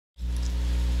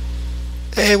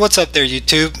Hey, what's up there,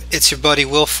 YouTube? It's your buddy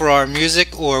Will Farrar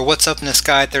Music, or What's Up in the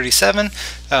Sky 37.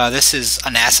 This is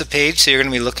a NASA page, so you're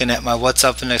going to be looking at my What's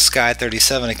Up in the Sky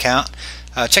 37 account.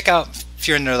 Check out, if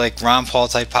you're into like Ron Paul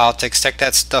type politics, check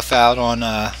that stuff out on,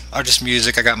 or just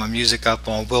music. I got my music up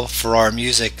on Will Farrar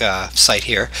Music site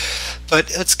here.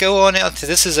 But let's go on out to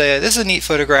this is a neat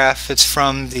photograph. It's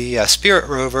from the Spirit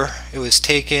rover. It was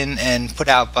taken and put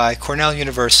out by Cornell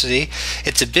University.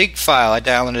 It's a big file. I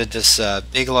downloaded this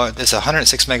this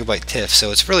 106 megabyte TIFF, so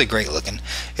it's really great looking.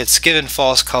 It's given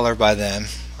false color by them,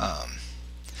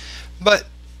 but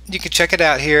you can check it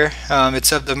out here.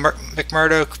 It's of the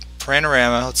McMurdo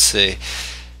panorama. Let's see.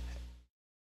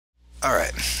 All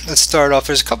right, let's start off.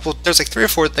 There's like 3 or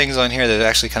 4 things on here that are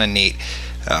actually kind of neat.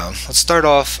 Let's start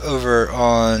off over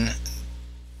on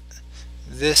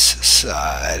this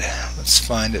side. Let's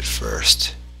find it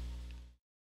first.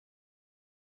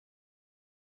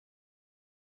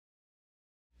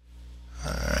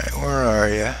 Alright, where are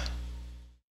you?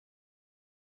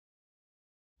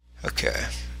 Okay,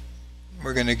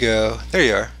 we're gonna go, there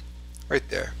you are, right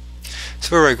there.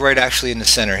 So we're like right actually in the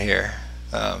center here.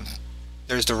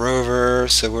 There's the rover,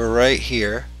 so we're right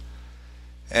here.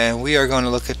 And we are going to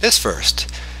look at this first.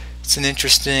 It's an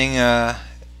interesting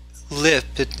lip.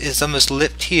 It is almost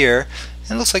lipped here,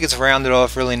 and it looks like it's rounded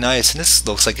off really nice. And this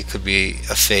looks like it could be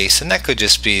a face, and that could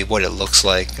just be what it looks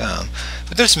like.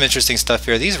 But there's some interesting stuff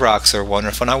here. These rocks are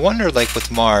wonderful, and I wonder, like with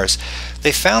Mars,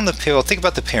 they found well, think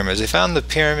about the pyramids. They found the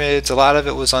pyramids. A lot of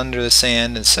it was under the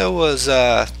sand, and so was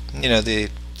the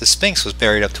Sphinx was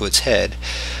buried up to its head.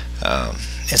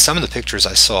 In some of the pictures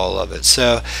I saw of it.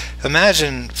 So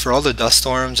imagine for all the dust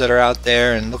storms that are out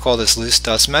there, and look all this loose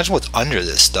dust, imagine what's under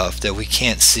this stuff that we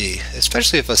can't see,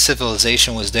 especially if a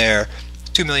civilization was there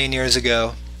 2 million years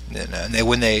ago, and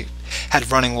when they had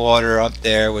running water up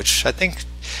there, which I think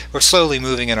we're slowly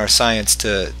moving in our science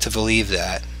to believe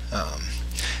that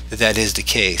that is the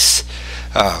case.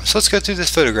 So let's go through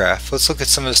this photograph. Let's look at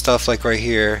some of the stuff like right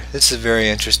here. This is very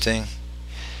interesting.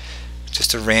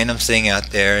 Just a random thing out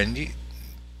there, and you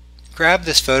grab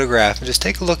this photograph and just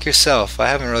take a look yourself. I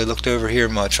haven't really looked over here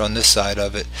much on this side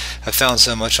of it. I found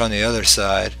so much on the other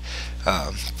side.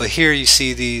 But here you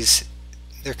see these,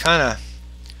 they're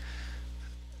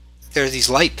these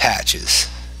light patches.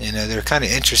 They're kind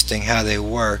of interesting how they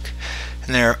work.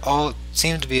 And there all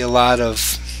seem to be a lot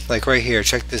of, like right here,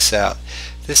 check this out.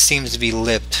 This seems to be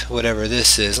lipped, whatever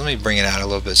this is. Let me bring it out a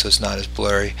little bit so it's not as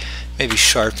blurry. Maybe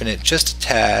sharpen it just a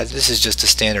tad. This is just a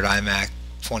standard iMac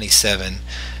 27.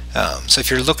 So if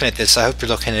you're looking at this, I hope you're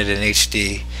looking at it in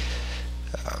HD.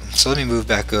 So let me move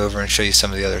back over and show you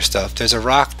some of the other stuff. There's a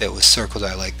rock that was circled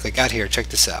I like out here. Check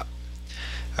this out.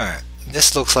 Alright,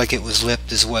 this looks like it was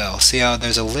lipped as well. See how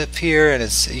there's a lip here, and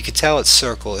you can tell it's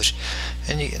circle-ish.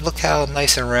 And look how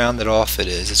nice and rounded off it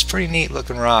is. It's a pretty neat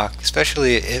looking rock,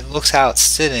 especially it looks how it's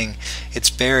sitting. It's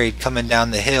buried coming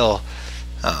down the hill.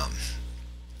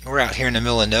 We're out here in the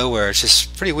middle of nowhere. It's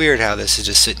just pretty weird how this is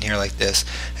just sitting here like this.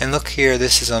 And look here,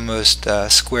 this is almost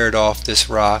squared off this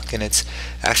rock, and it's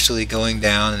actually going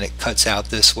down, and it cuts out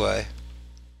this way.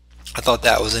 I thought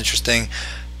that was interesting.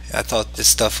 I thought this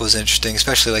stuff was interesting,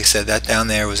 especially like I said, that down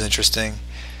there was interesting.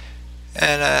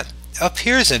 And up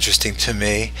here is interesting to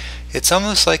me. It's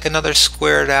almost like another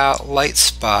squared out light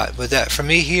spot, but that for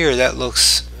me here, that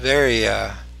looks very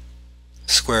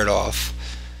squared off.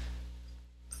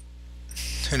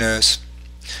 Who knows?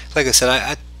 Like I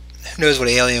said, who knows what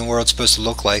alien world's supposed to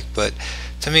look like, but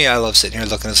to me, I love sitting here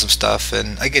looking at some stuff,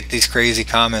 and I get these crazy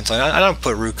comments. I don't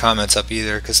put rude comments up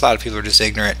either, because a lot of people are just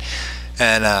ignorant,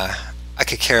 and I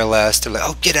could care less. They're like,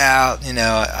 oh, get out.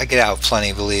 I get out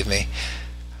plenty, believe me.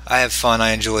 I have fun.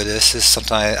 I enjoy this. This is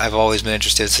something I've always been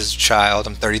interested in since a child.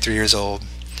 I'm 33 years old.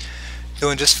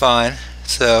 Doing just fine.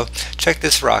 So check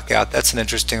this rock out. That's an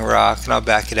interesting rock, and I'll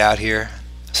back it out here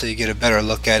so you get a better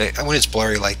look at it. When it's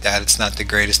blurry like that, it's not the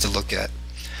greatest to look at.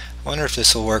 I wonder if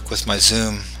this will work with my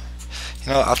zoom.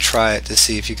 I'll try it to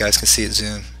see if you guys can see it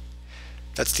zoom.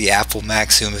 That's the Apple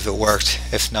Mac zoom if it worked.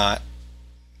 If not,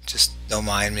 just don't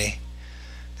mind me.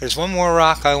 There's one more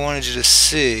rock I wanted you to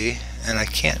see, and I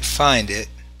can't find it.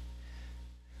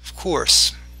 Of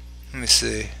course. Let me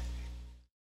see.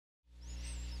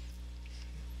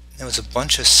 There was a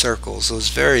bunch of circles. It was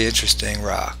a very interesting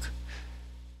rock.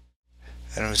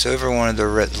 And it was over one of the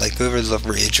over the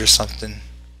ridge or something.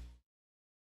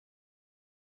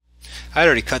 I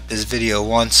already cut this video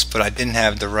once, but I didn't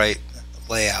have the right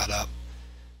layout up.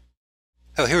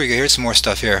 Oh, here we go. Here's some more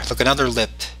stuff here. Look, another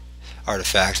lipped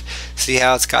artifact. See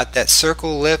how it's got that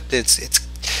circle lip? It's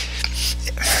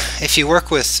if you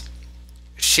work with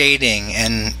shading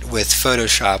and with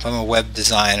Photoshop. I'm a web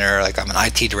designer, like I'm an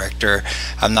IT director.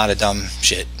 I'm not a dumb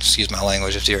shit, excuse my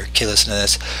language if you're a kid listening to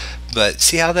this. But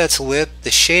see how that's lit?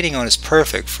 The shading on it is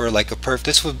perfect for like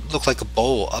this would look like a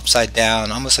bowl upside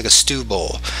down, almost like a stew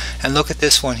bowl. And look at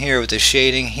this one here with the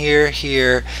shading here,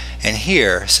 here, and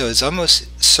here. So it's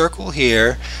almost circle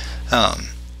here.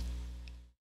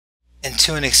 And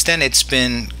to an extent it's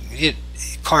been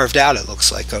carved out, it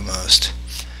looks like, almost.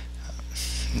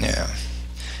 Yeah.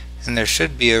 And there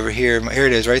should be over here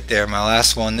it is right there, my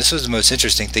last one. This was the most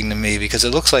interesting thing to me because it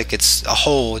looks like it's a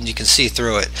hole and you can see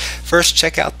through it. First,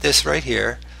 check out this right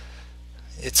here.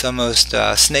 It's almost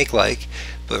snake-like,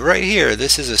 but right here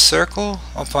this is a circle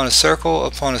upon a circle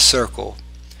upon a circle,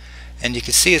 and you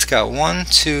can see it's got 1,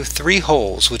 2, 3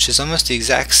 holes, which is almost the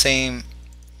exact same.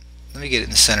 Let me get it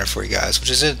in the center for you guys, which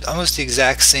is almost the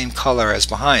exact same color as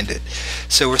behind it.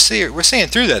 So we're seeing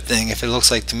through that thing, if it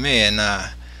looks like to me. And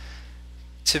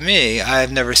to me,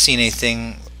 I've never seen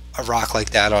anything, a rock like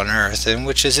that on Earth, and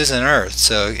which isn't Earth,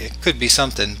 so it could be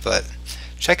something. But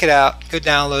check it out. Go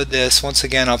download this. Once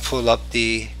again, I'll pull up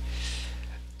the,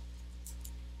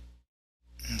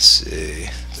 let's see,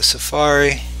 the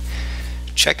Safari.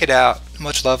 Check it out.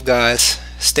 Much love, guys.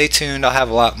 Stay tuned. I'll have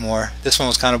a lot more. This one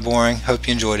was kind of boring. Hope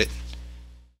you enjoyed it.